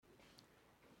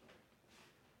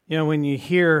You know, when you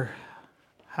hear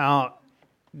how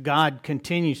God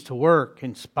continues to work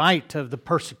in spite of the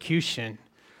persecution,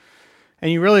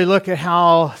 and you really look at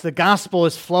how the gospel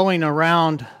is flowing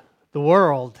around the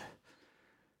world,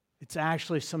 it's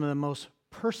actually some of the most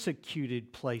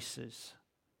persecuted places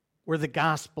where the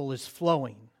gospel is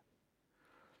flowing.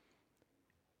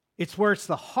 It's where it's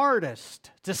the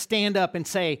hardest to stand up and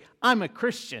say, I'm a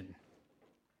Christian.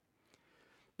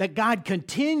 That God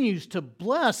continues to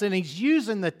bless, and He's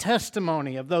using the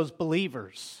testimony of those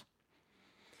believers.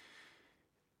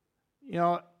 You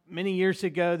know, many years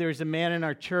ago, there was a man in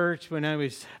our church when I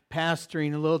was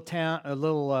pastoring a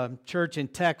little church in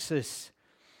Texas.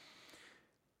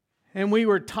 And we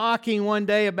were talking one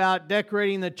day about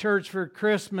decorating the church for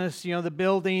Christmas, the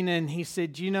building, and he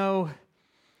said,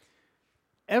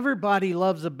 everybody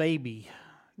loves a baby.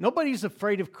 Nobody's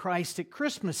afraid of Christ at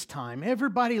Christmas time.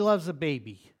 Everybody loves a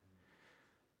baby.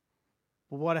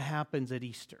 Well, what happens at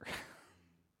Easter?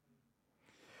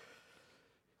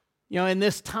 In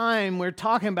this time, we're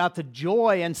talking about the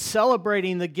joy and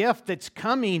celebrating the gift that's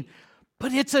coming,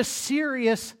 but it's a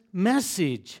serious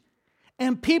message.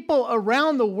 And people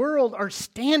around the world are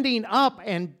standing up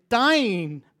and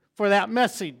dying for that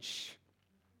message.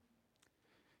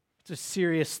 It's a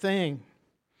serious thing.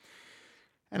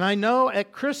 And I know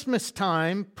at Christmas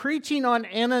time, preaching on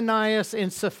Ananias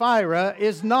and Sapphira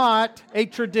is not a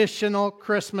traditional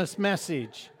Christmas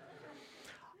message.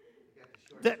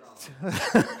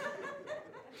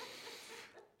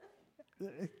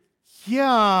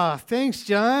 Yeah, thanks,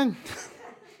 John.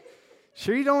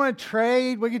 Sure you don't want to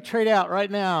trade? We can trade out right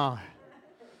now.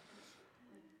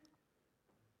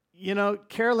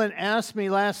 Carolyn asked me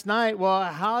last night, well,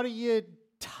 how do you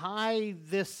tie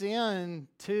this in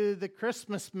to the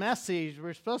Christmas message?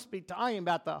 We're supposed to be talking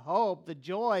about the hope, the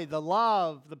joy, the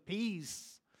love, the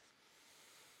peace.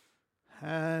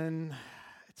 And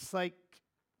it's like,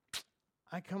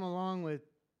 I come along with,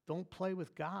 don't play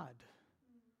with God.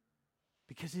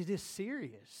 Because it is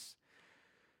serious.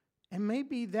 And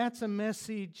maybe that's a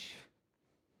message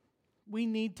we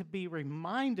need to be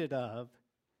reminded of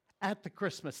at the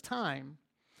Christmas time.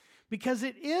 Because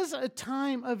it is a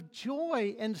time of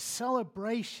joy and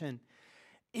celebration.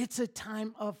 It's a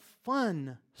time of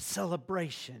fun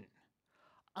celebration.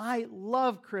 I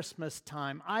love Christmas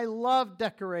time. I love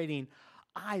decorating.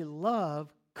 I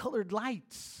love colored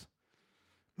lights.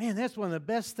 Man, that's one of the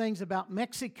best things about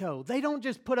Mexico. They don't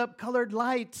just put up colored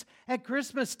lights at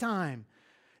Christmas time.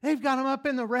 They've got them up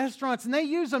in the restaurants, and they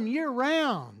use them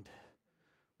year-round.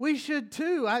 We should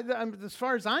too, as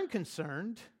far as I'm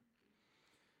concerned.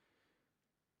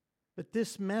 But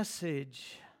this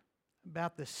message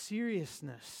about the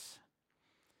seriousness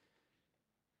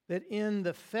that in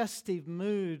the festive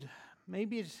mood,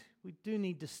 maybe we do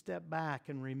need to step back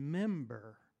and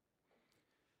remember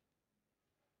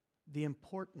the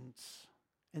importance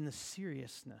and the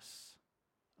seriousness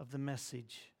of the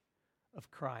message of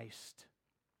Christ.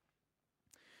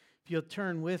 If you'll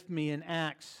turn with me in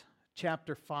Acts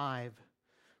chapter 5,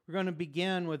 we're going to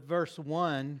begin with verse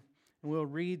 1, and we'll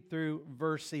read through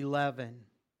verse 11.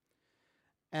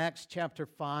 Acts chapter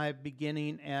 5,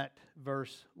 beginning at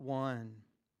verse 1.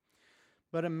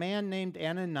 But a man named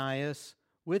Ananias,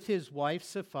 with his wife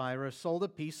Sapphira, sold a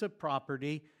piece of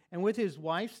property, and with his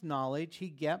wife's knowledge, he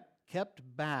kept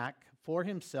back for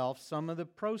himself some of the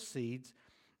proceeds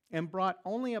and brought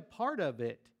only a part of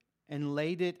it and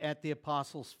laid it at the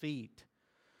apostles' feet.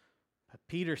 But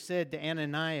Peter said to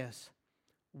Ananias,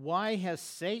 why has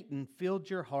Satan filled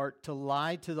your heart to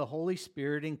lie to the Holy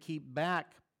Spirit and keep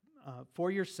back for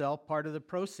yourself part of the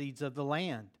proceeds of the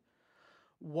land?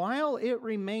 While it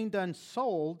remained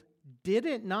unsold, did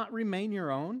it not remain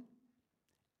your own?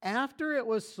 After it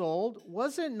was sold,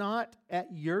 was it not at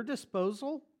your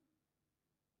disposal?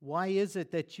 Why is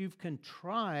it that you've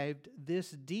contrived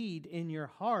this deed in your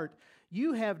heart?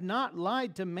 You have not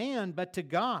lied to man, but to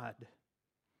God.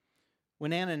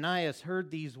 When Ananias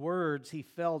heard these words, he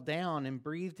fell down and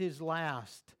breathed his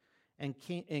last, and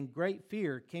great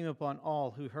fear came upon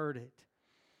all who heard it.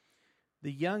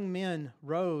 The young men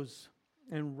rose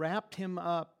and wrapped him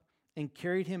up and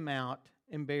carried him out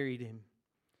and buried him.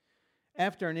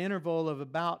 After an interval of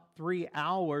about 3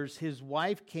 hours, his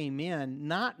wife came in,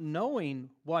 not knowing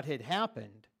what had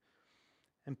happened.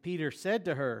 And Peter said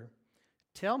to her,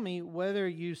 tell me whether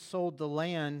you sold the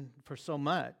land for so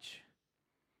much.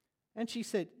 And she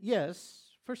said, yes,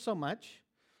 for so much.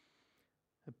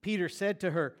 And Peter said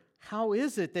to her, how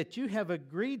is it that you have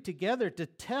agreed together to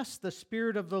test the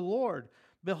Spirit of the Lord?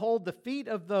 Behold, the feet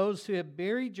of those who have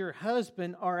buried your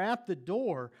husband are at the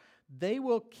door. They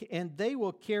will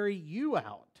carry you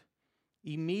out.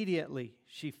 Immediately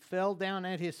she fell down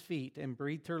at his feet and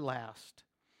breathed her last.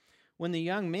 When the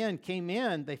young men came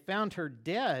in, they found her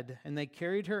dead, and they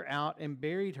carried her out and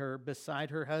buried her beside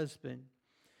her husband.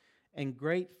 And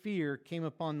great fear came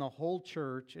upon the whole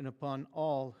church and upon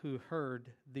all who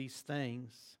heard these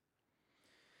things.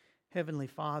 Heavenly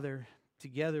Father,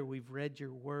 together we've read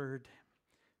your word.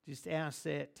 Just ask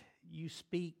that you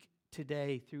speak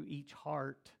today through each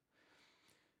heart.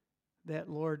 That,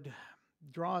 Lord,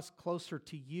 draw us closer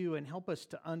to you and help us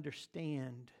to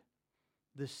understand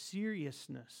the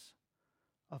seriousness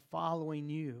of following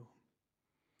you.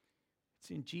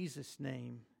 It's in Jesus'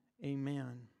 name,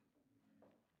 amen.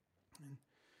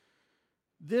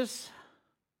 This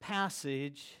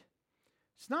passage,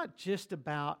 it's not just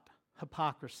about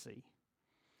hypocrisy.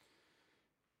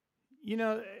 You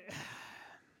know,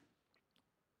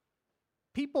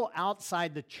 people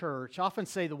outside the church often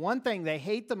say the one thing they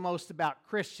hate the most about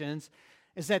Christians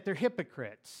is that they're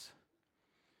hypocrites.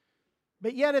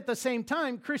 But yet at the same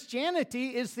time,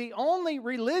 Christianity is the only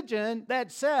religion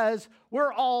that says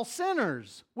we're all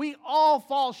sinners. We all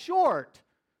fall short.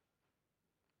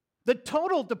 The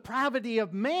total depravity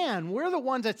of man, we're the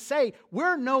ones that say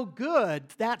we're no good.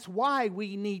 That's why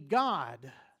we need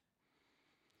God.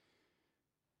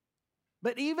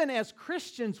 But even as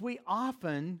Christians, we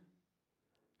often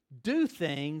do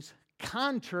things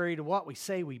contrary to what we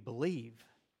say we believe.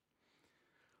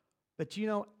 But you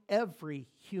know, every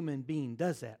human being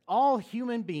does that. All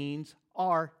human beings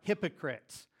are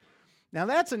hypocrites. Now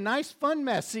that's a nice, fun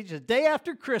message. The day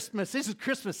after Christmas, this is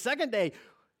Christmas, second day,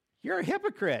 you're a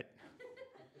hypocrite.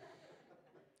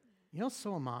 You know,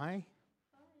 so am I.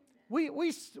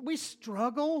 We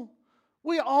struggle.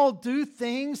 We all do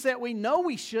things that we know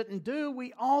we shouldn't do.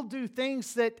 We all do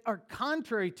things that are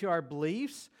contrary to our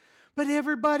beliefs, but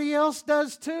everybody else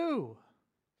does too.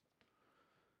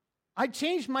 I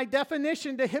changed my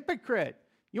definition to hypocrite.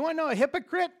 You want to know a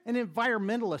hypocrite? An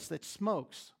environmentalist that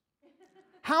smokes.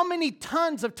 How many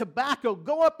tons of tobacco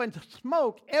go up in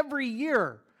smoke every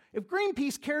year? If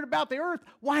Greenpeace cared about the earth,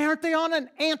 why aren't they on an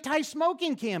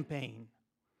anti-smoking campaign?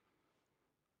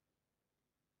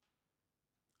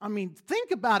 I mean,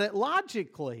 think about it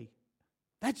logically.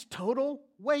 That's total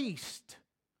waste.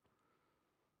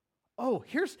 Oh,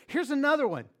 here's another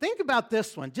one. Think about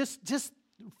this one. Just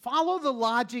follow the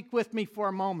logic with me for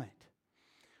a moment.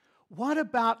 What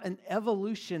about an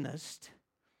evolutionist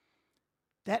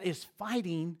that is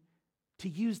fighting to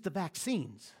use the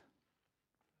vaccines?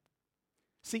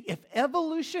 See, if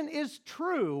evolution is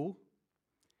true,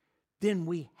 then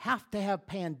we have to have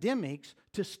pandemics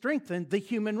to strengthen the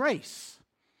human race.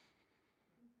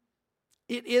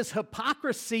 It is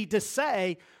hypocrisy to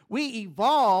say we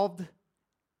evolved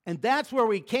and that's where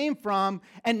we came from,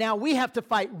 and now we have to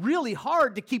fight really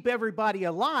hard to keep everybody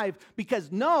alive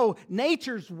because no,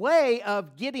 nature's way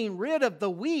of getting rid of the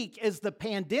weak is the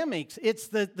pandemics. It's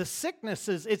the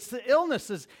sicknesses, it's the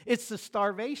illnesses, it's the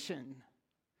starvation.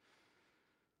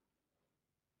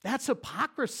 That's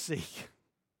hypocrisy.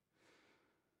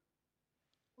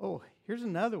 Oh, here's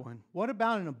another one. What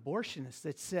about an abortionist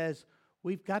that says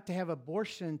we've got to have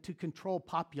abortion to control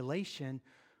population,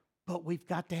 but we've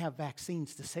got to have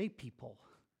vaccines to save people?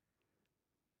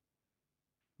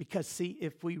 Because, see,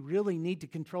 if we really need to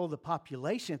control the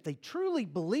population, if they truly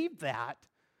believe that,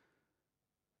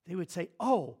 they would say,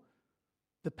 oh,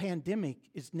 the pandemic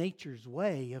is nature's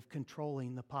way of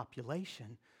controlling the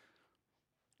population.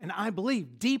 And I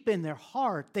believe deep in their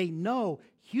heart, they know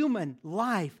human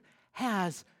life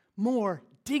has more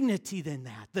dignity than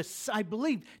that. I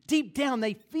believe deep down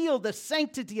they feel the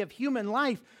sanctity of human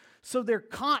life. So they're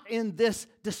caught in this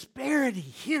disparity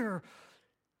here,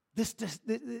 this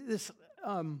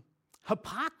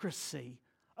hypocrisy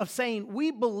of saying we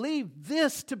believe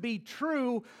this to be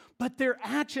true, but their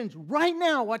actions right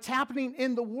now, what's happening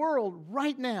in the world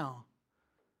right now,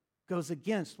 goes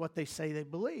against what they say they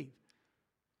believe.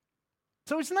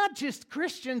 So it's not just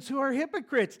Christians who are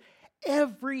hypocrites.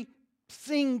 Every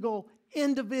single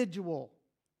individual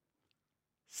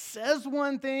says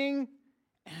one thing,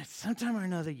 and sometime or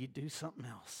another you do something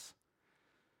else.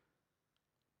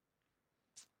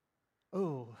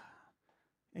 Oh,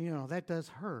 and that does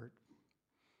hurt.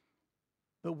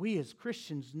 But we as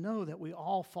Christians know that we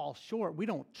all fall short. We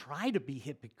don't try to be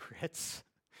hypocrites.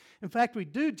 In fact, we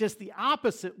do just the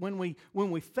opposite. When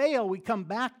we fail, we come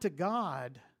back to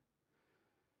God.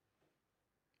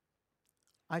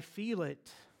 I feel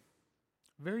it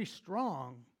very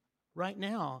strong right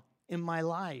now in my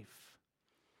life.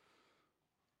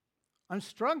 I'm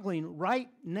struggling right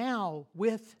now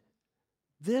with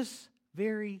this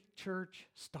very church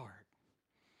start.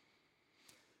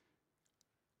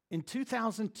 in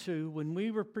 2002, when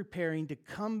we were preparing to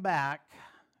come back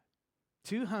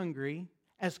to Hungary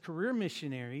as career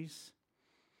missionaries,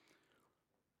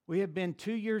 we had been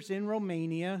 2 years in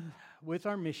Romania with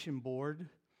our mission board.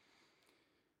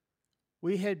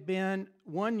 We had been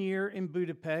 1 year in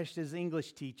Budapest as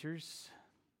English teachers,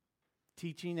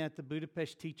 teaching at the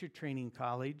Budapest Teacher Training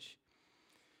College.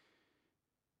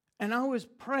 And I was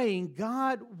praying,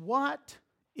 God, what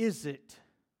is it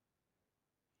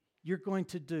you're going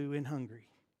to do in Hungary?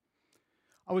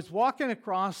 I was walking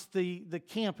across the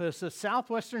campus of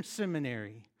Southwestern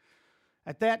Seminary.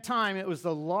 At that time, it was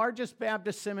the largest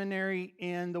Baptist seminary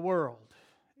in the world.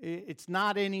 It's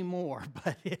not anymore,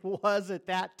 but it was at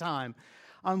that time.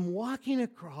 I'm walking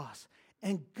across,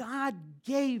 and God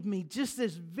gave me just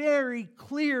this very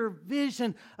clear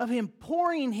vision of Him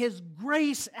pouring His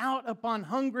grace out upon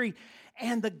Hungary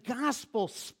and the gospel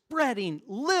spreading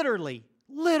literally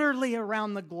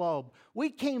around the globe.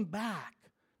 We came back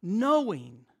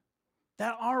knowing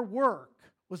that our work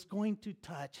was going to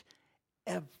touch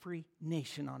every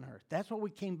nation on earth. That's what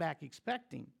we came back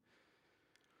expecting.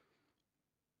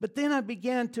 But then I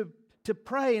began to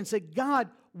pray and say, God,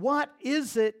 what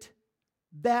is it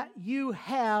that you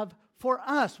have for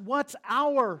us? What's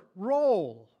our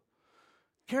role?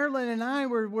 Carolyn and I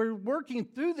were working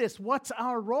through this. What's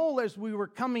our role as we were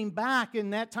coming back?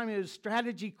 And that time it was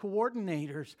strategy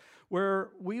coordinators, where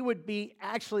we would be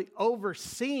actually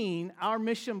overseeing our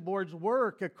mission board's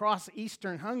work across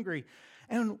Eastern Hungary.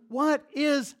 And what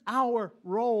is our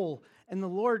role? And the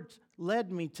Lord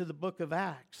led me to the book of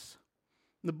Acts.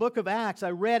 In the book of Acts,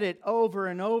 I read it over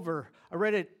and over. I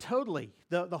read it totally,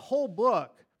 the whole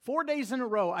book. 4 days in a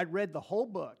row, I read the whole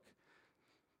book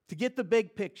to get the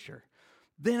big picture.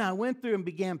 Then I went through and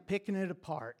began picking it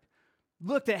apart.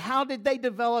 Looked at how did they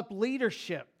develop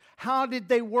leadership? How did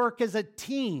they work as a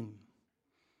team?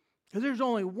 Because there's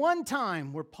only one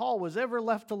time where Paul was ever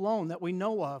left alone that we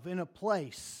know of in a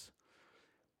place.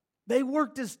 They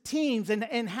worked as teams,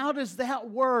 and how does that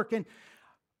work? And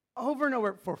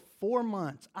over for 4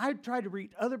 months, I tried to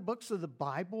read other books of the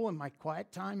Bible in my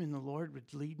quiet time, and the Lord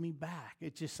would lead me back.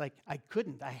 It's just like I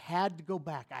couldn't. I had to go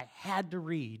back. I had to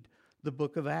read the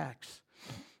book of Acts.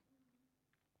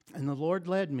 And the Lord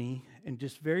led me and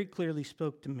just very clearly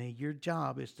spoke to me, your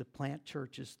job is to plant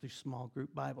churches through small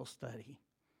group Bible study.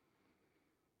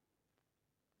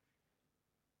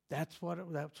 That's what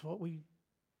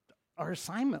our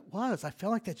assignment was. I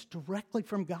felt like that's directly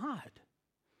from God.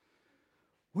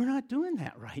 We're not doing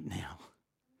that right now.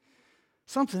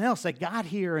 Something else that got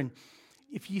here, and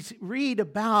if you read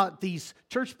about these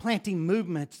church planting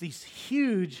movements, these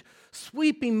huge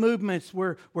sweeping movements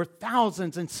where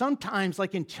thousands, and sometimes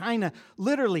like in China,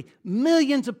 literally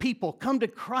millions of people come to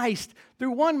Christ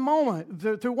through one moment,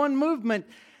 through one movement,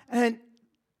 and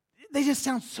they just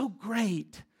sound so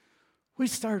great. We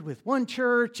started with one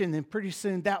church, and then pretty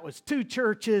soon that was 2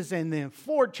 churches, and then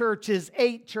 4 churches,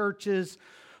 8 churches.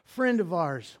 Friend of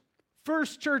ours,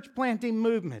 first church planting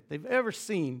movement they've ever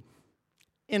seen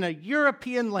in a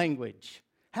European language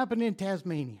happened in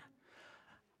Tasmania.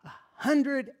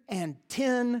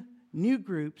 110 new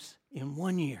groups in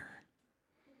 1 year.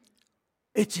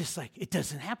 It's just like, it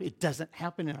doesn't happen. It doesn't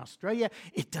happen in Australia.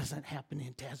 It doesn't happen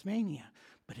in Tasmania.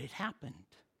 But it happened.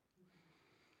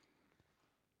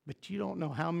 But you don't know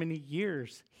how many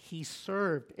years he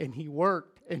served and he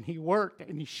worked and he worked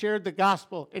and he shared the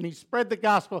gospel and he spread the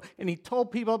gospel and he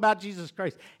told people about Jesus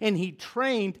Christ and he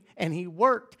trained and he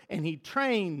worked and he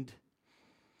trained.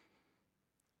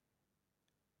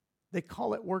 They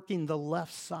call it working the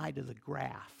left side of the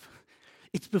graph.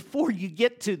 It's before you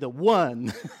get to the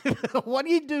 1. What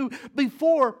do you do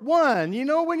before 1? You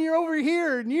know, when you're over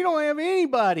here and you don't have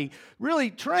anybody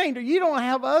really trained, or you don't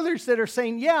have others that are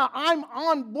saying, yeah, I'm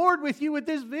on board with you with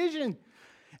this vision.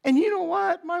 And you know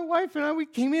what? My wife and I, we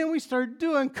came in, we started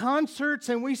doing concerts,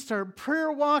 and we started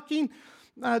prayer walking.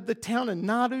 The town of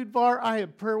Nadudvar, I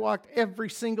have prayer walked every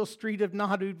single street of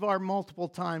Nadudvar multiple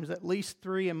times, at least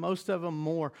 3, and most of them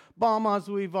more.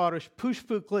 Balmazújváros,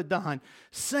 Puspukladán,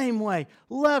 same way,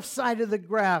 left side of the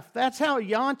graph. That's how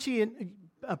Yanchi and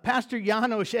Pastor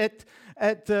Janos at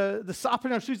the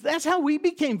Sopanos Shoes, that's how we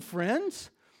became friends.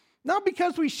 Not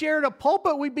because we shared a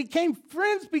pulpit, we became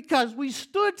friends because we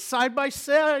stood side by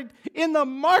side in the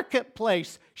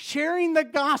marketplace, sharing the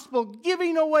gospel,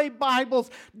 giving away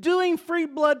Bibles, doing free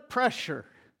blood pressure.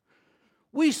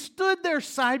 We stood there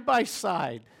side by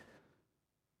side.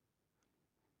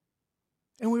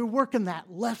 And we were working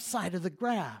that left side of the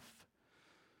graph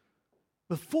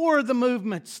before the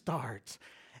movement starts.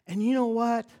 And you know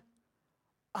what?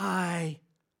 I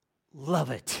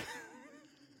love it.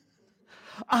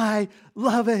 I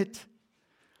love it.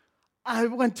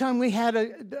 One time we had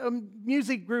a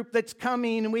music group that's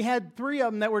coming, and we had 3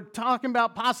 of them that were talking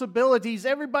about possibilities.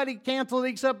 Everybody canceled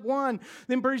except one.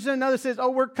 Then pretty soon another says, oh,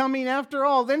 we're coming after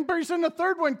all. Then pretty soon the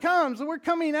third one comes, and we're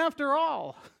coming after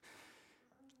all.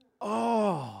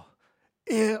 Oh,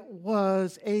 it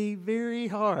was a very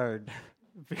hard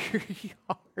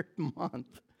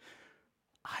month.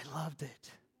 I loved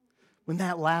it. When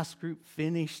that last group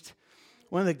finished,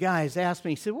 one of the guys asked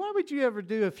me, he said, what would you ever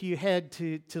do if you had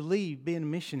to leave being a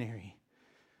missionary?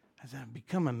 I said, I'd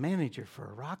become a manager for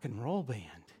a rock and roll band.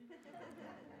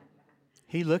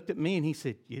 He looked at me and he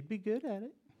said, you'd be good at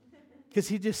it. Because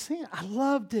he just said, I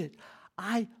loved it.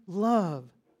 I love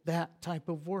that type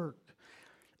of work.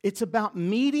 It's about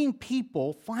meeting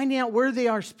people, finding out where they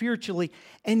are spiritually,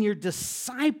 and you're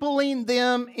discipling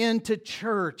them into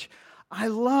church. I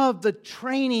love the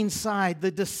training side, the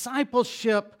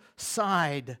discipleship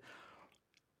side,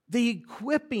 the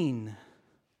equipping.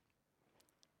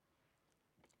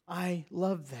 I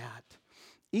love that.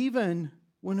 Even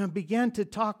when I began to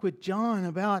talk with John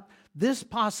about this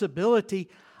possibility,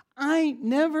 I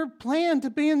never planned to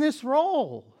be in this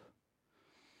role.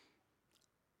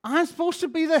 I'm supposed to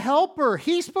be the helper.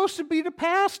 He's supposed to be the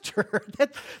pastor.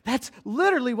 That's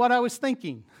literally what I was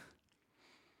thinking.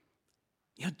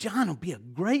 You know, John will be a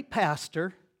great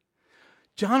pastor.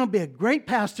 John will be a great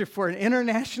pastor for an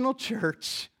international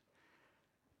church.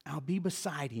 I'll be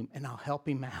beside him and I'll help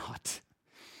him out.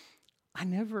 I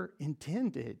never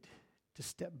intended to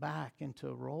step back into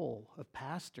a role of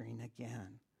pastoring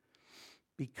again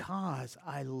because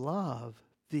I love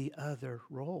the other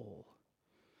role.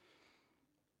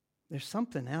 There's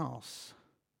something else.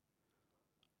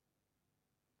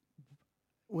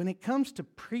 When it comes to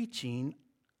preaching,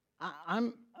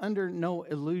 I'm under no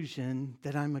illusion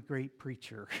that I'm a great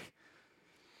preacher.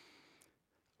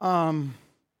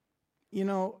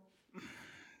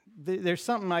 There's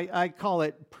something I call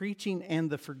it preaching and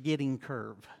the forgetting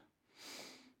curve.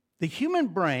 The human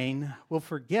brain will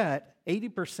forget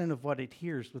 80% of what it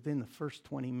hears within the first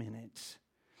 20 minutes.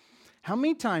 How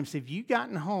many times have you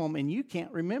gotten home and you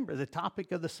can't remember the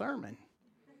topic of the sermon?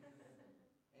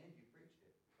 And you preached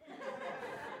it.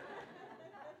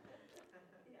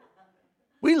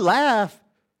 We laugh,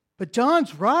 but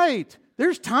John's right.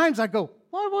 There's times I go,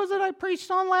 what was it I preached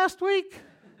on last week?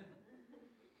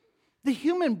 The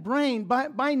human brain,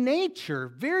 by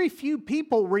nature, very few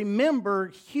people remember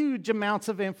huge amounts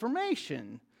of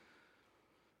information.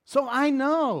 So I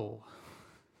know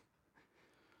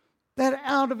that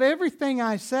out of everything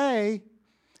I say,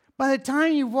 by the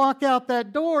time you walk out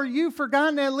that door, you've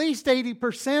forgotten at least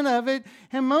 80% of it,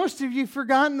 and most of you have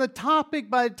forgotten the topic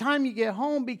by the time you get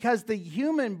home because the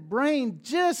human brain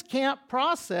just can't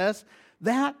process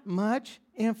that much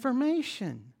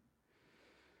information.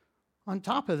 On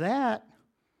top of that,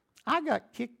 I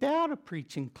got kicked out of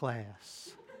preaching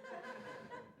class.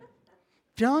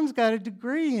 John's got a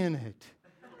degree in it.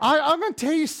 I'm going to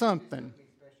tell you something.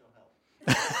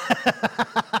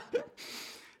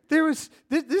 This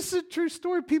is a true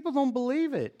story. People don't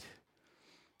believe it.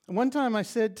 One time I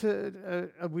said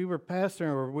we were pastoring,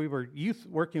 or we were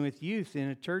working with youth in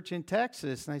a church in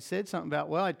Texas, and I said something about,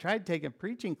 well, I tried taking a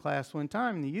preaching class one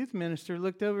time, and the youth minister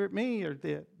looked over at me, or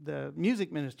the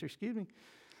music minister, excuse me.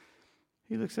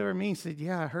 He looks over at me and said,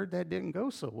 yeah, I heard that didn't go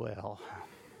so well.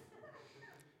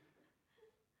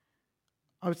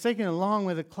 I was taking along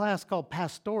with a class called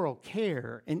Pastoral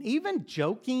Care, and even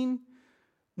joking,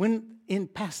 when in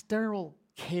pastoral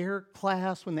care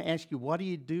class, when they ask you, what do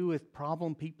you do with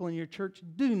problem people in your church?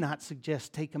 Do not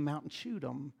suggest take them out and shoot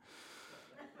them.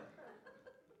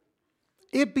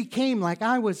 It became like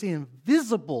I was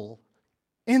invisible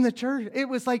in the church. It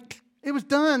was like, it was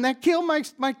done. That killed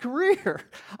my career.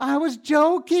 I was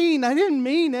joking. I didn't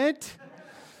mean it.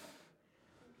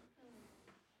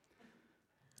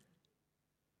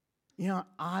 You know,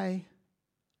 I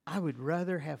would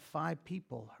rather have 5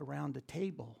 people around a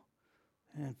table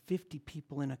and 50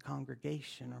 people in a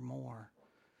congregation or more.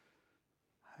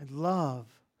 I love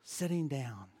sitting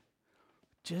down,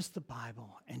 just the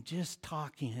Bible, and just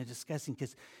talking and discussing,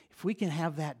 because if we can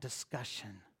have that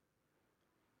discussion,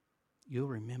 you'll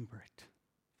remember it.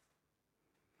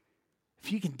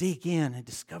 If you can dig in and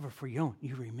discover for your own,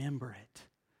 you remember it.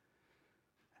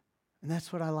 And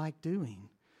that's what I like doing.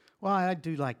 Well, I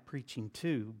do like preaching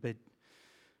too, but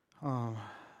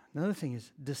another thing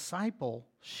is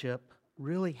discipleship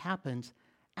really happens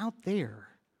out there.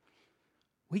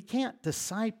 We can't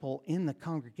disciple in the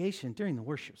congregation during the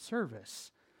worship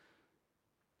service.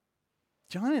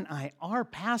 John and I are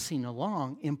passing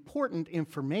along important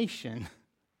information,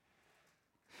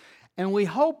 and we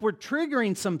hope we're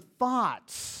triggering some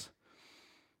thoughts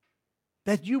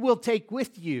that you will take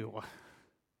with you.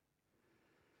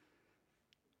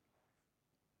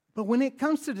 But when it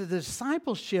comes to the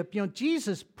discipleship,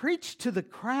 Jesus preached to the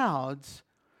crowds,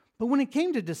 but when it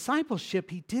came to discipleship,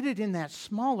 he did it in that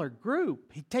smaller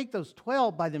group. He'd take those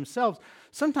 12 by themselves,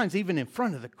 sometimes even in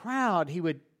front of the crowd. He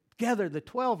would gather the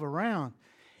 12 around.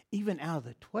 Even out of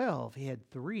the 12, he had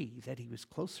 3 that he was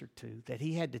closer to, that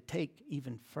he had to take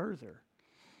even further.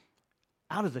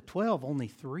 Out of the 12, only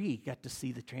 3 got to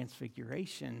see the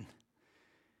transfiguration.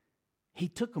 He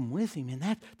took them with him,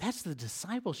 and that's the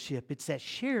discipleship. It's that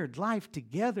shared life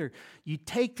together. You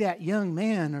take that young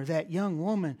man or that young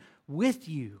woman with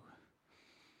you,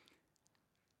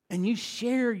 and you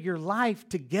share your life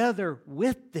together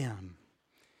with them.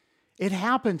 It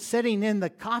happens sitting in the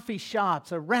coffee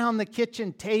shops, around the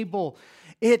kitchen table.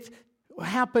 It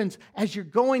happens as you're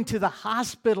going to the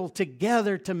hospital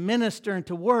together to minister and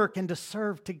to work and to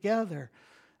serve together.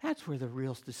 That's where the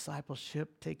real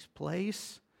discipleship takes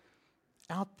place.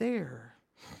 Out there.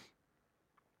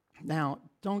 Now,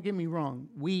 don't get me wrong.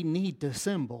 We need to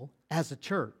assemble as a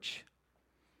church.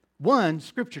 One,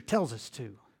 Scripture tells us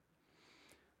to.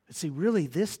 But see, really,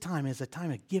 this time is a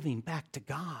time of giving back to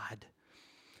God.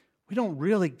 We don't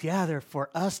really gather for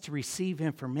us to receive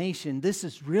information. This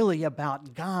is really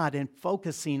about God and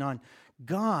focusing on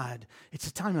God. It's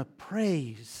a time of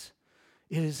praise.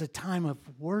 It is a time of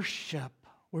worship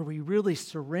where we really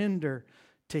surrender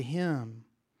to Him.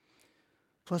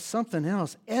 Plus something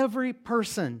else, every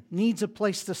person needs a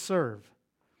place to serve.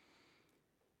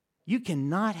 You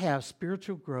cannot have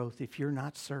spiritual growth if you're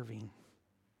not serving.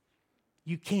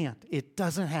 You can't. It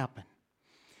doesn't happen.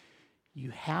 You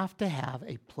have to have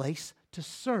a place to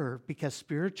serve because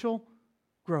spiritual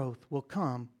growth will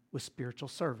come with spiritual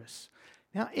service.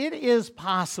 Now, it is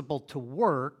possible to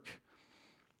work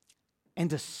and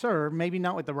to serve, maybe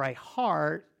not with the right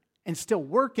heart, and still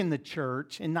work in the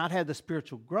church and not have the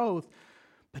spiritual growth.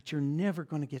 But you're never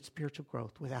going to get spiritual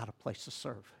growth without a place to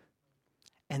serve.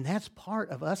 And that's part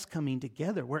of us coming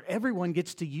together where everyone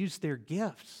gets to use their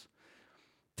gifts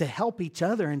to help each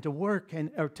other and to work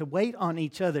or to wait on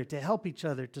each other, to help each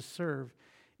other, to serve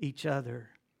each other.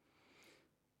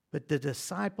 But the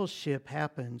discipleship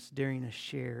happens during a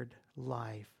shared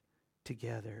life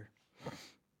together.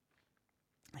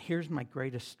 Here's my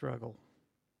greatest struggle.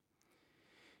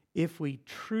 If we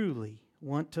truly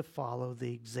want to follow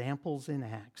the examples in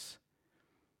Acts,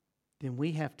 then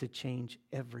we have to change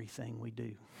everything we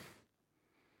do.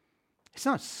 It's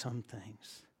not some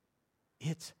things.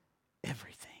 It's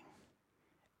everything.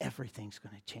 Everything's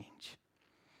going to change.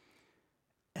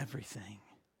 Everything.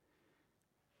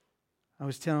 I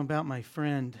was telling about my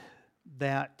friend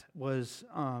that was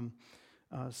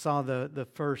saw the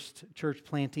first church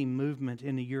planting movement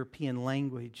in the European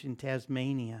language in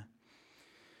Tasmania.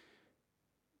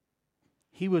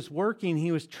 He was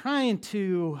trying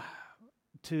to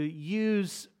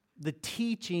use the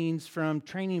teachings from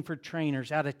Training for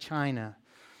Trainers out of China.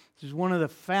 This is one of the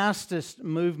fastest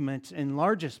movements and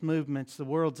largest movements the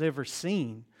world's ever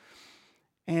seen.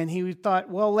 And he thought,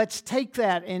 well, let's take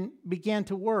that, and began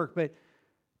to work. But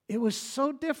it was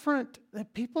so different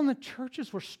that people in the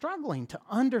churches were struggling to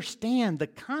understand the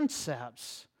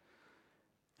concepts.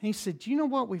 And he said, do you know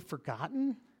what we've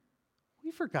forgotten?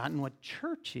 We've forgotten what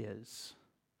church is.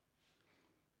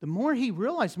 The more he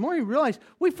realized,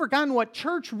 we've forgotten what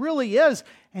church really is.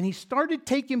 And he started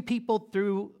taking people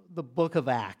through the book of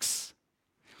Acts.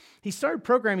 He started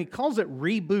programming, he calls it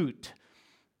Reboot.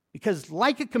 Because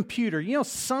like a computer,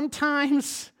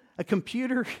 sometimes a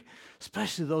computer,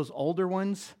 especially those older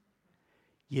ones,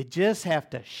 you just have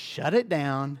to shut it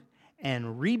down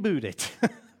and reboot it.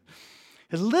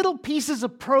 Because little pieces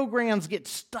of programs get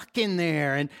stuck in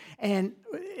there, and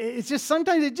it's just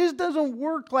sometimes it just doesn't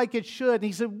work like it should. And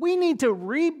he said, we need to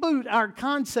reboot our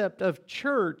concept of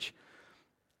church.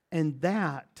 And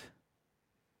that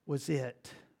was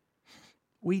it.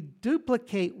 We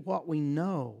duplicate what we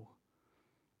know.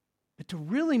 But to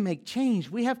really make change,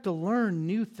 we have to learn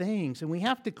new things, and we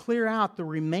have to clear out the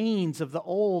remains of the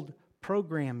old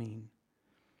programming.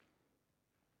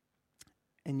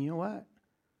 And you know what?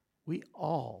 We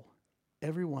all,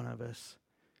 every one of us,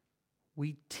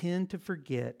 we tend to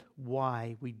forget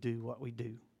why we do what we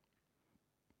do.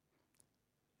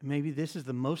 And maybe this is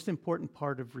the most important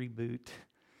part of Reboot,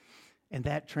 and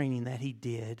that training that he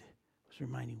did was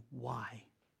reminding why.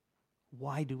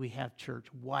 Why do we have church?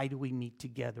 Why do we meet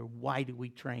together? Why do we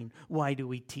train? Why do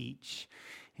we teach?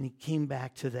 And he came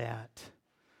back to that.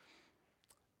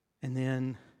 And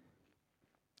then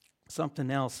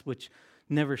something else which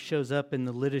never shows up in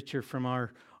the literature from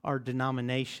our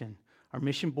denomination. Our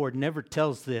mission board never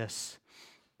tells this,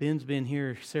 Ben's been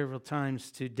here several times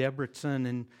to Debrecen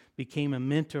and became a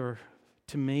mentor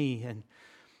to me. And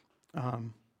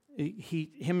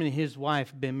him and his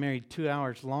wife have been married 2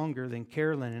 hours longer than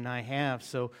Carolyn and I have.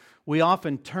 So we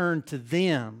often turn to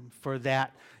them for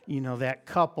that, that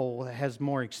couple that has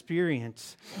more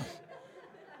experience.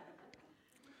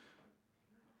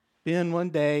 Ben, one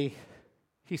day,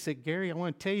 he said, "Gary, I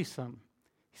want to tell you something."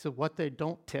 He said, "What they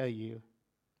don't tell you."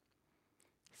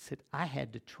 He said, "I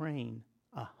had to train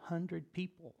 100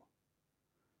 people."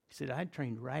 He said, "I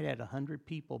trained right at 100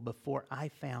 people before I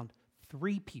found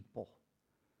 3 people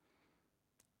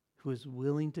who was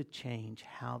willing to change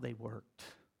how they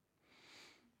worked."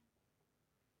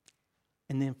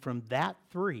 And then from that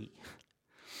three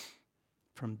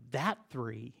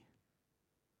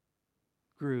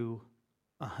grew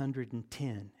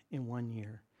 110 in 1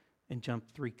 year and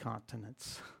jumped 3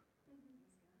 continents.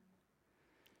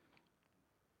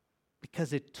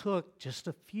 Because it took just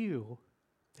a few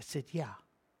that said, "Yeah,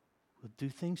 we'll do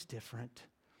things different.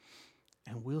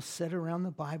 And we'll sit around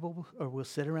the Bible, or we'll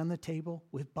sit around the table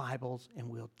with Bibles, and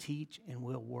we'll teach and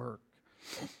we'll work."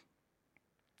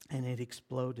 And it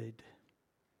exploded.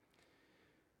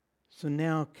 So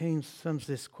now comes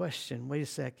this question. Wait a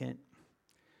second.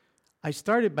 I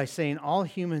started by saying all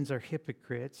humans are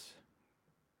hypocrites,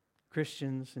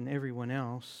 Christians and everyone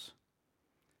else.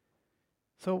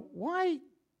 So why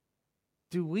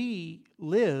do we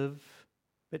live,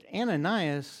 but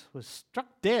Ananias was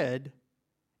struck dead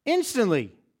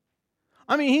instantly?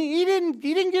 I mean, he didn't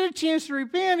get a chance to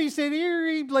repent. He said, here,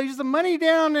 he lays the money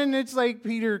down, and it's like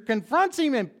Peter confronts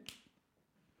him, and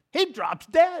he drops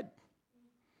dead.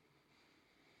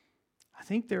 I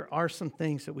think there are some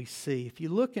things that we see. If you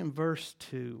look in verse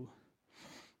 2,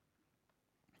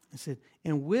 it said,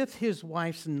 "And with his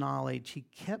wife's knowledge, he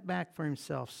kept back for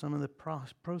himself some of the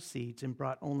proceeds and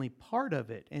brought only part of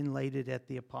it and laid it at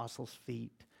the apostles'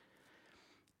 feet."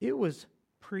 It was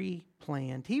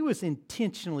pre-planned. He was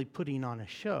intentionally putting on a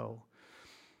show.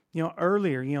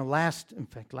 Earlier, last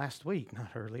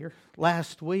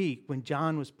week when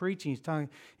John was preaching, he's talking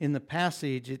in the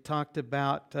passage, it talked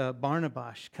about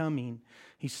Barnabas coming.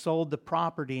 He sold the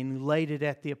property and laid it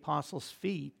at the apostles'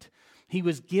 feet. He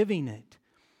was giving it.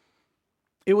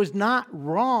 It was not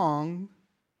wrong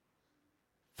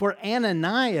for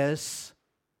Ananias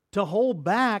to hold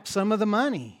back some of the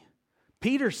money.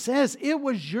 Peter says, it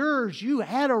was yours. You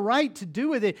had a right to do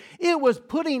with it. It was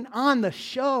putting on the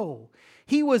show.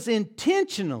 He was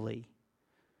intentionally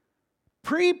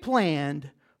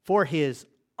pre-planned for his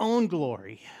own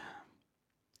glory.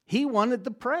 He wanted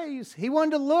the praise. He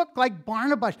wanted to look like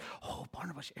Barnabas. Oh,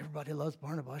 Barnabas, everybody loves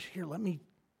Barnabas. Here, let me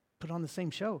put on the same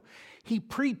show. He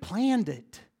pre-planned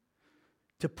it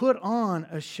to put on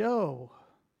a show.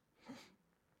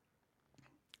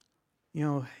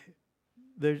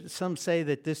 Some say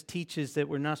that this teaches that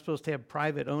we're not supposed to have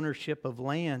private ownership of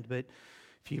land, but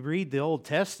if you read the Old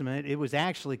Testament, it was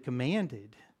actually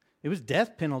commanded. It was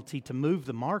death penalty to move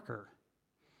the marker.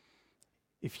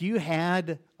 If you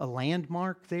had a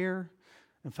landmark there,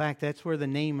 in fact, that's where the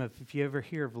name of, if you ever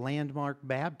hear of Landmark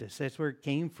Baptist, that's where it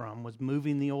came from, was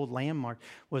moving the old landmark,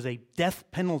 was a death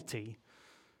penalty.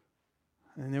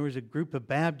 And there was a group of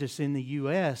Baptists in the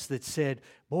U.S. that said,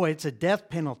 boy, it's a death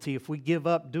penalty if we give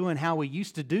up doing how we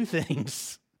used to do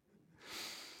things.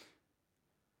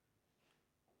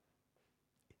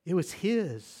 It was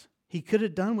his. He could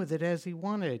have done with it as he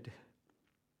wanted.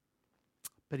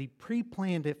 But he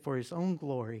pre-planned it for his own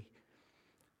glory.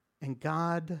 And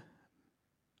God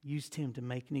used him to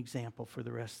make an example for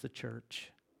the rest of the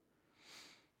church.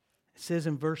 It says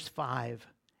in verse 5,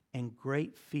 "And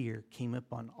great fear came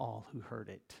upon all who heard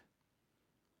it."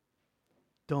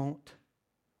 Don't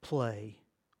play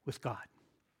with God.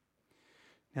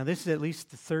 Now, this is at least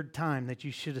the third time that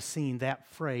you should have seen that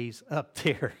phrase up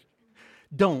there.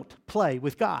 Don't play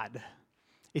with God.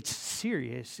 It's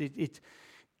serious.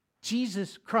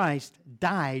 Jesus Christ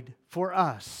died for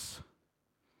us.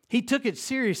 He took it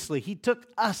seriously. He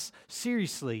took us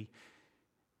seriously.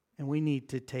 And we need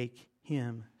to take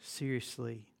him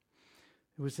seriously.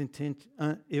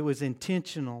 It was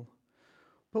intentional.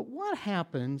 But what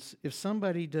happens if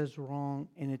somebody does wrong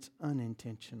and it's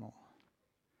unintentional?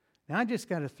 Now, I just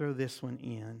got to throw this one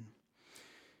in.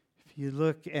 If you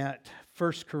look at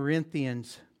 1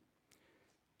 Corinthians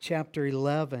chapter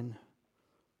 11,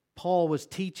 Paul was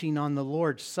teaching on the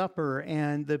Lord's Supper,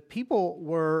 and the people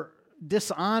were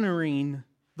dishonoring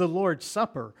the Lord's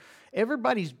Supper.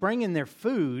 Everybody's bringing their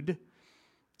food,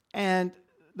 and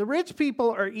the rich people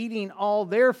are eating all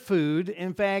their food.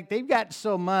 In fact, they've got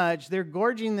so much, they're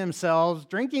gorging themselves,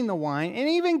 drinking the wine, and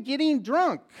even getting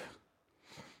drunk.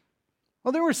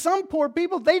 Well, there were some poor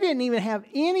people, they didn't even have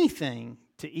anything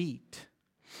to eat.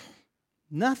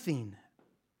 Nothing.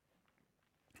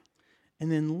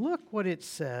 And then look what it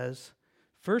says,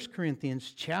 1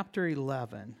 Corinthians chapter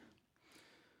 11,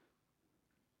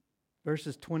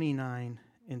 verses 29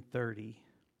 and 30.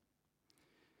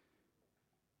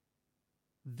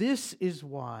 This is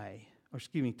why,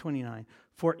 29.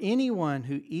 For anyone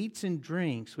who eats and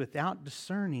drinks without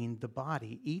discerning the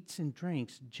body eats and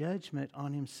drinks judgment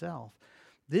on himself.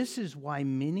 This is why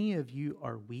many of you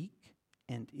are weak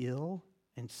and ill,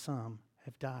 and some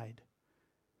have died.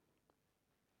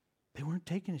 They weren't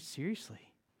taking it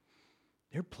seriously.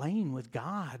 They're playing with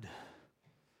God.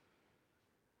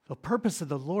 The purpose of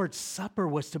the Lord's Supper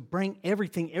was to bring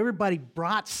everything. Everybody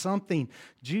brought something.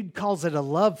 Jude calls it a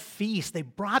love feast. They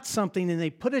brought something and they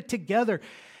put it together.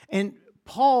 And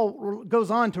Paul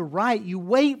goes on to write, you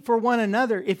wait for one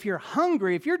another. If you're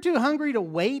hungry, if you're too hungry to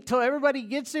wait till everybody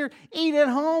gets there, eat at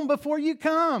home before you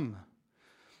come.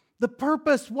 The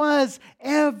purpose was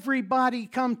everybody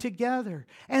come together.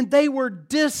 And they were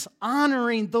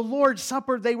dishonoring the Lord's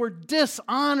Supper. They were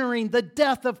dishonoring the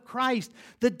death of Christ,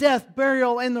 the death,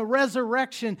 burial, and the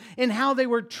resurrection, and how they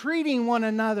were treating one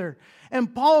another.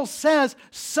 And Paul says,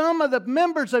 some of the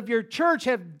members of your church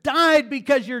have died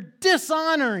because you're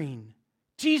dishonoring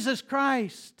Jesus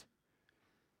Christ.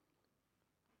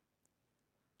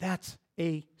 That's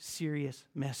a serious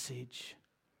message.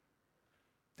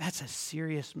 That's a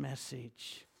serious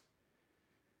message.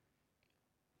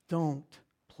 Don't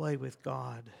play with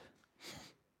God.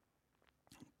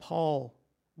 Paul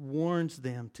warns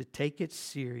them to take it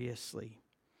seriously.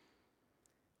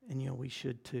 And we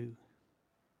should too.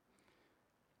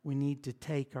 We need to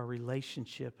take our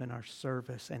relationship and our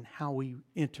service and how we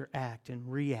interact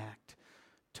and react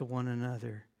to one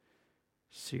another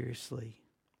seriously.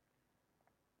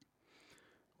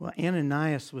 Well,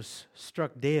 Ananias was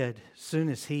struck dead as soon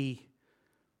as he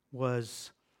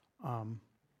was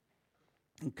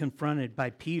confronted by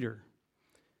Peter.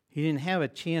 He didn't have a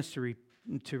chance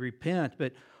to repent.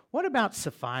 But what about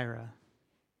Sapphira?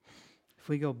 If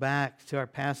we go back to our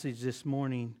passage this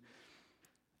morning,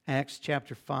 Acts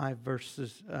chapter 5,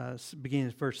 beginning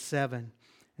at verse 7.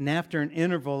 And after an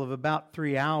interval of about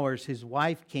 3 hours, his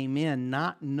wife came in,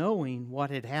 not knowing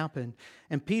what had happened.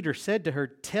 And Peter said to her,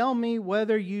 tell me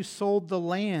whether you sold the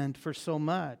land for so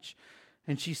much.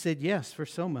 And she said, yes, for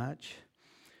so much.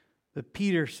 But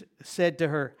Peter said to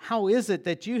her, how is it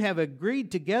that you have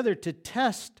agreed together to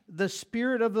test the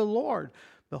Spirit of the Lord?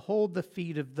 Behold, the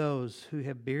feet of those who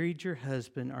have buried your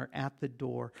husband are at the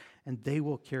door, and they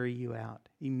will carry you out.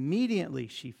 Immediately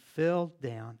she fell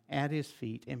down at his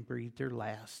feet and breathed her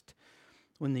last.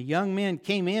 When the young men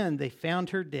came in, they found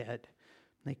her dead.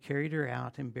 They carried her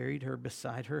out and buried her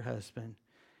beside her husband.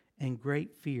 And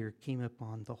great fear came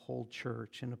upon the whole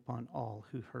church and upon all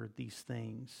who heard these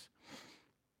things.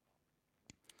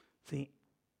 See,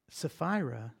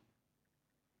 Sapphira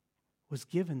was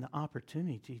given the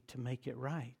opportunity to make it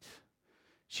right.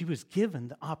 She was given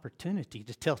the opportunity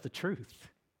to tell the truth.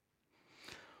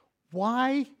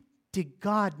 Why did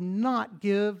God not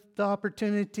give the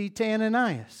opportunity to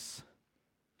Ananias?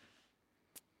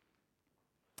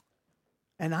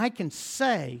 And I can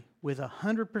say with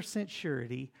 100%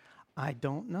 surety, I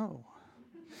don't know.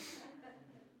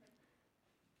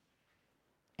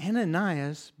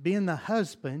 Ananias, being the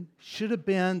husband, should have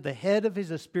been the head of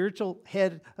the spiritual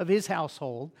head of his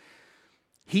household.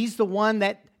 He's the one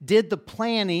that did the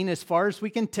planning as far as we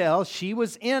can tell. She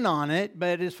was in on it,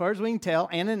 but as far as we can tell,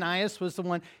 Ananias was the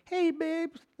one, hey,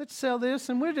 babe, let's sell this,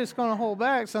 and we're just going to hold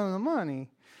back some of the money.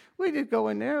 We just go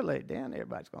in there, lay it down.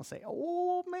 Everybody's going to say,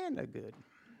 oh, man, they're good.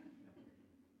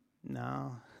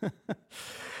 No.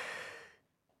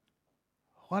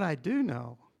 What I do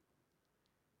know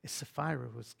is Sapphira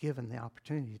was given the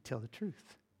opportunity to tell the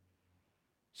truth.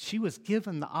 She was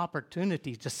given the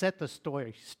opportunity to set the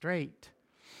story straight.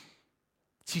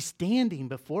 She's standing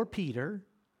before Peter.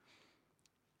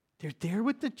 They're there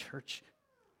with the church.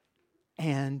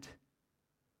 And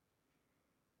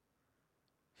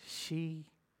she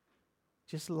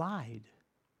just lied.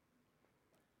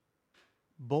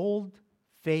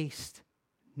 Bold-faced,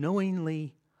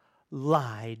 knowingly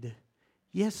lied.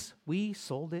 Yes, we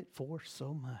sold it for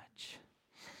so much.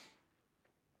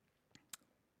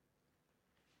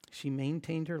 She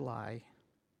maintained her lie.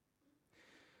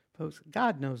 Folks,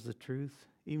 God knows the truth,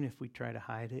 even if we try to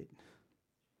hide it.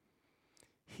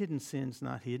 Hidden sin's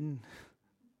not hidden.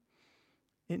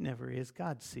 It never is.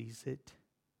 God sees it.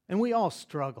 And we all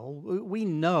struggle. We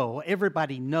know,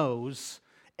 everybody knows,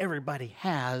 everybody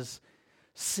has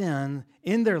sin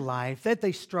in their life that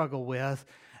they struggle with.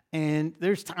 And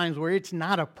there's times where it's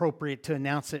not appropriate to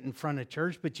announce it in front of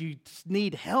church, but you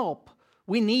need help.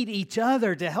 We need each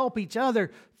other to help each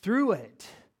other through it.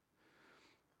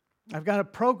 I've got a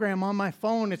program on my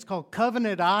phone. It's called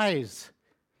Covenant Eyes.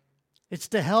 It's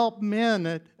to help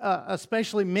men,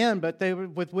 especially men, but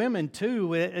with women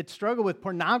too, that struggle with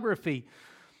pornography.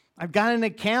 I've got an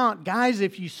account. Guys,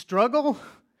 if you struggle,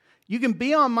 you can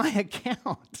be on my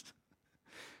account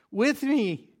with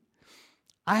me.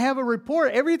 I have a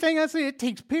report. Everything I say, it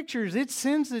takes pictures. It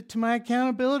sends it to my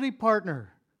accountability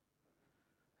partner.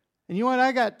 And you know what?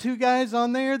 I got 2 guys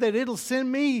on there that it'll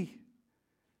send me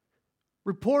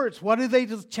reports. What are they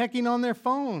just checking on their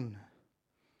phone?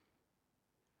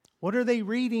 What are they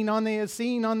reading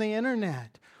seeing on the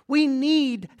internet? We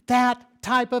need that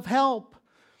type of help.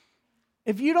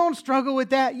 If you don't struggle with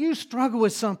that, you struggle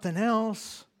with something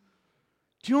else.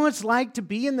 Do you know what it's like to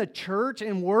be in the church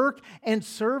and work and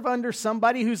serve under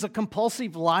somebody who's a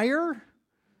compulsive liar?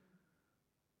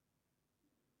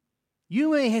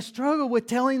 You may struggle with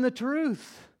telling the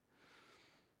truth.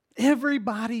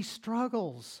 Everybody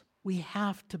struggles. We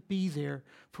have to be there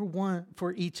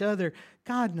for each other.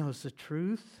 God knows the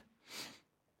truth.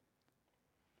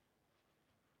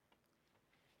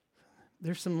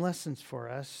 There's some lessons for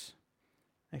us.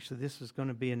 Actually, this was going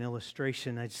to be an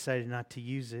illustration. I decided not to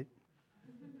use it.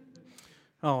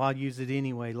 Oh, I'll use it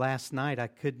anyway. Last night, I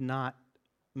could not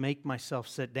make myself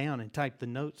sit down and type the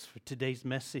notes for today's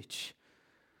message.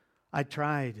 I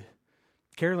tried.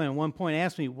 Carolyn at one point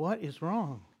asked me, what is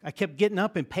wrong? I kept getting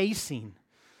up and pacing.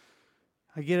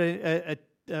 I get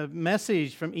a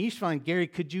message from Ishvan, Gary,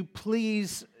 could you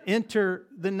please enter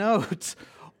the notes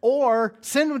or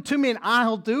send them to me and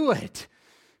I'll do it.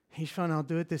 Ishvan, I'll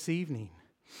do it this evening.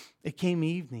 It came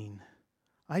evening.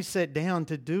 I sat down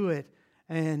to do it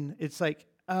and it's like,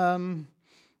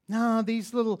 no,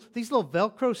 these little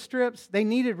Velcro strips, they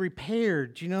needed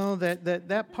repaired. You know,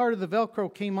 that part of the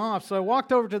Velcro came off. So I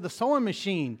walked over to the sewing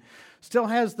machine. Still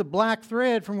has the black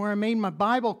thread from where I made my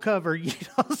Bible cover. You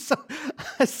know, so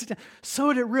I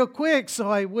sewed it real quick so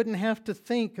I wouldn't have to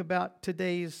think about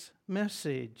today's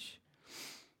message.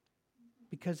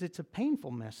 Because it's a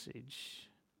painful message.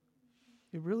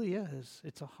 It really is.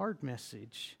 It's a hard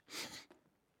message.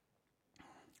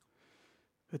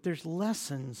 But there's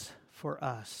lessons for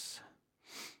us.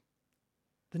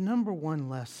 The number one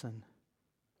lesson,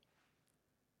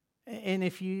 and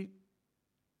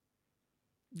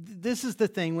this is the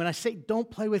thing, when I say don't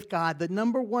play with God, the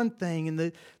number one thing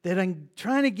that I'm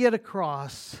trying to get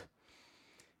across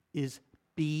is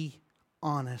be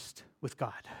honest with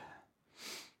God.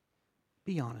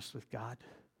 Be honest with God.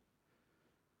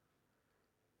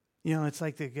 You know, it's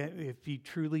like if you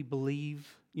truly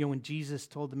believe, you know, when Jesus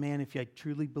told the man, if I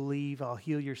truly believe, I'll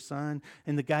heal your son.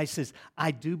 And the guy says,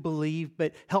 I do believe,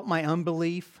 but help my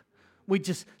unbelief.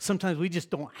 Sometimes we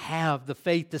just don't have the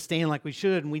faith to stand like we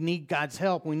should, and we need God's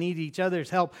help. We need each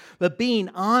other's help. But being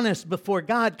honest before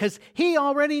God, because He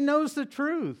already knows the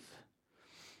truth.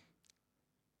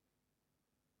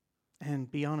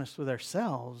 And be honest with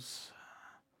ourselves.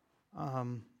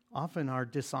 Often our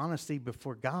dishonesty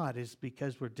before God is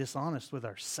because we're dishonest with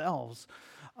ourselves.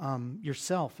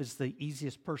 Yourself is the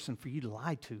easiest person for you to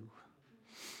lie to.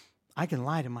 I can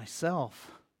lie to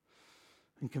myself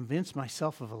and convince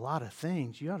myself of a lot of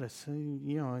things. You ought to see,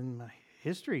 you know, in my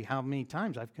history, how many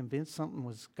times I've convinced something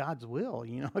was God's will.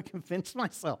 You know, I convinced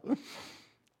myself.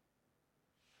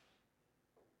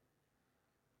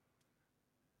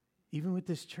 Even with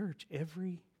this church,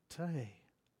 every day,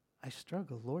 I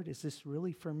struggle. Lord, is this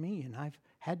really for me? And I've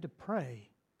had to pray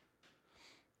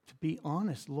to be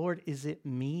honest. Lord, is it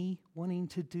me wanting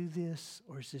to do this,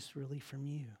 or is this really from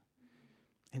you?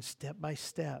 And step by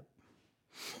step.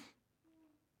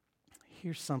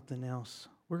 Here's something else.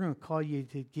 We're going to call you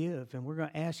to give, and we're going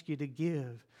to ask you to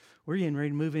give. We're getting ready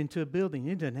to move into a building.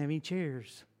 It doesn't have any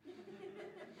chairs.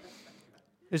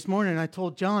 This morning I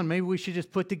told John, maybe we should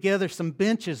just put together some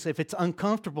benches. If it's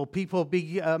uncomfortable, people will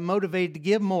be motivated to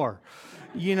give more,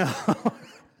 you know.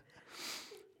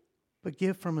 But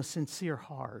give from a sincere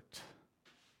heart.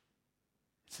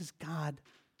 It says, God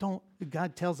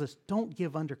tells us, don't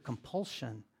give under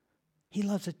compulsion. He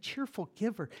loves a cheerful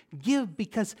giver. Give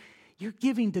because you're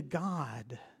giving to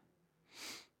God.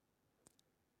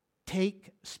 Take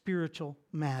spiritual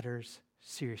matters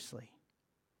seriously.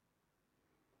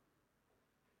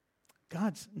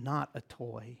 God's not a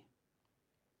toy.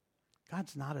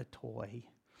 God's not a toy.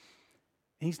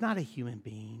 And He's not a human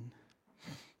being.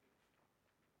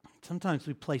 Sometimes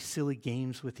we play silly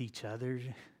games with each other.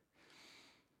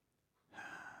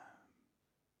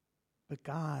 But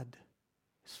God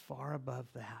is far above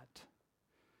that.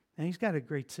 And He's got a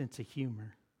great sense of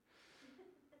humor.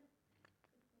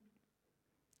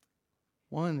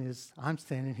 One is I'm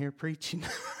standing here preaching.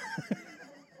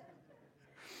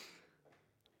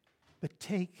 But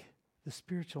take the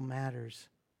spiritual matters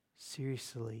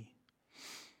seriously.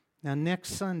 Now,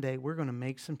 next Sunday, we're going to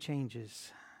make some changes.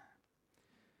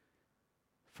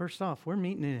 First off, we're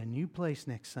meeting in a new place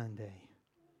next Sunday.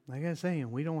 Like I was saying,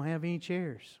 we don't have any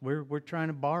chairs. We're trying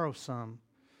to borrow some.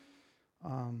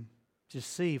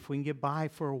 Just see if we can get by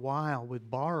for a while with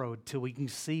borrowed till we can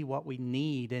see what we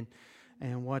need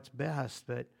and what's best.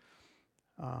 But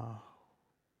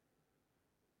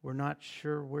we're not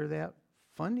sure where that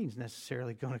funding's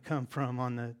necessarily going to come from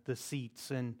on the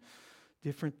seats and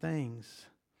different things.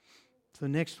 So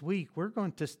next week, we're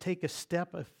going to take a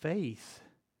step of faith,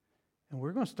 and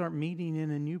we're going to start meeting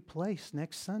in a new place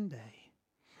next Sunday.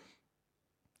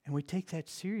 And we take that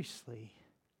seriously.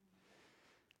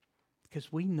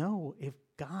 Because we know if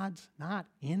God's not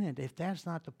in it, if that's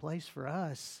not the place for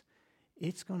us,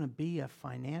 it's going to be a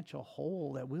financial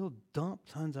hole that we'll dump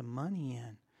tons of money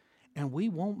in. And we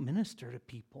won't minister to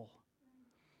people.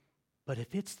 But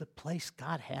if it's the place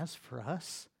God has for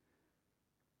us,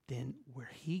 then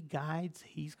where He guides,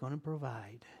 He's going to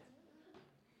provide.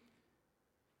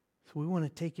 So we want to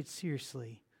take it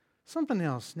seriously. Something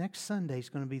else, next Sunday is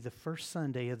going to be the first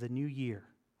Sunday of the new year.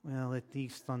 Well, at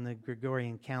least on the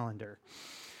Gregorian calendar.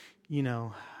 You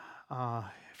know,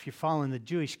 if you're following the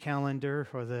Jewish calendar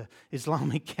or the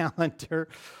Islamic calendar,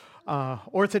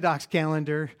 Orthodox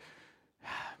calendar,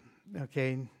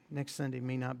 okay, next Sunday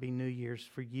may not be New Year's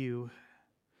for you.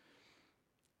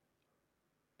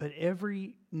 But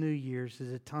every New Year's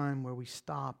is a time where we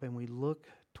stop and we look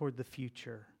toward the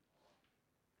future.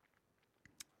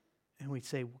 And we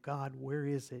say, God, where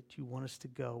is it you want us to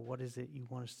go? What is it you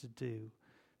want us to do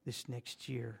this next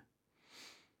year?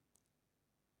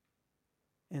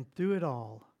 And through it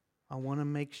all, I want to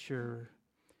make sure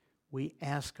we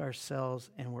ask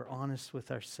ourselves and we're honest with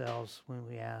ourselves when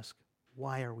we ask,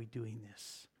 why are we doing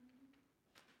this?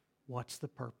 What's the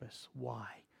purpose? Why?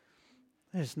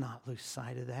 Let us not lose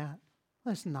sight of that.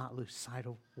 Let us not lose sight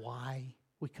of why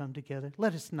we come together.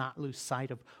 Let us not lose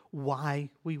sight of why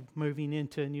we're moving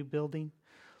into a new building.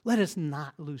 Let us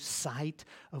not lose sight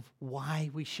of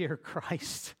why we share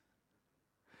Christ.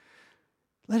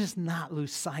 Let us not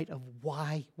lose sight of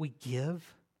why we give.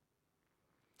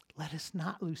 Let us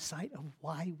not lose sight of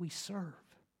why we serve.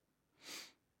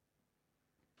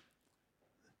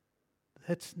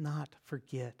 Let's not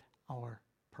forget our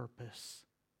purpose.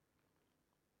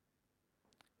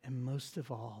 And most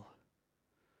of all,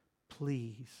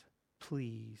 please,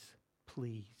 please,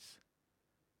 please,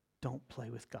 don't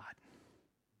play with God.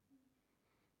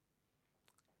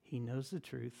 He knows the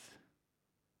truth.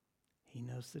 He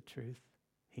knows the truth.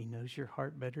 He knows your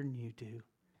heart better than you do.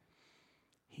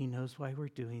 He knows why we're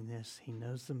doing this. He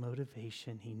knows the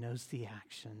motivation. He knows the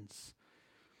actions.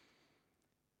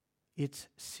 It's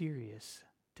serious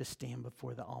to stand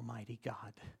before the Almighty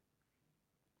God.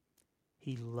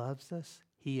 He loves us.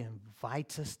 He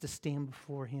invites us to stand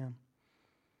before Him.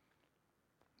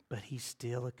 But He's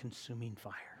still a consuming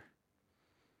fire.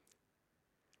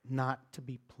 Not to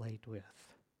be played with,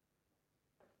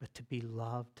 but to be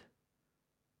loved,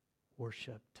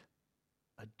 worshiped,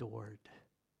 adored,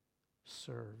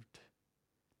 served.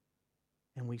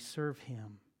 And we serve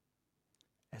Him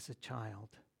as a child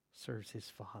serves his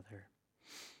father.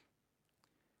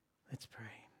 Let's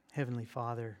pray. Heavenly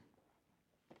Father,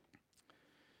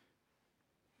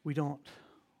 we don't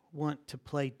want to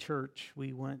play church.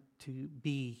 We want to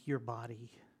be your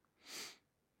body.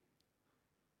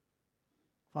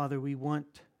 Father, we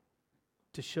want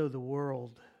to show the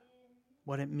world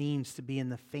what it means to be in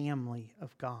the family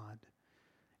of God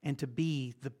and to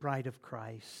be the bride of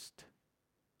Christ.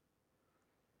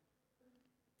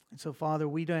 And so, Father,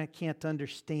 we can't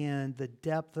understand the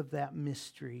depth of that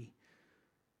mystery.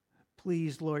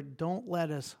 Please, Lord, don't let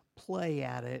us play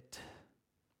at it.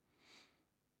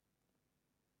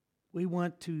 We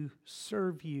want to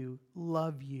serve you,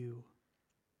 love you.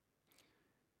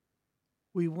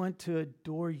 We want to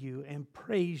adore you and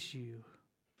praise you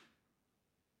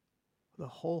with a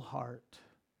whole heart.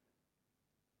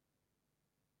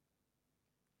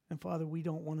 And Father, we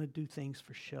don't want to do things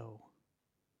for show.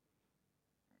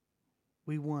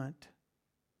 We want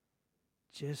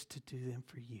just to do them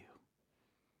for you.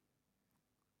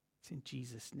 It's in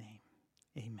Jesus' name.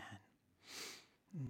 Amen.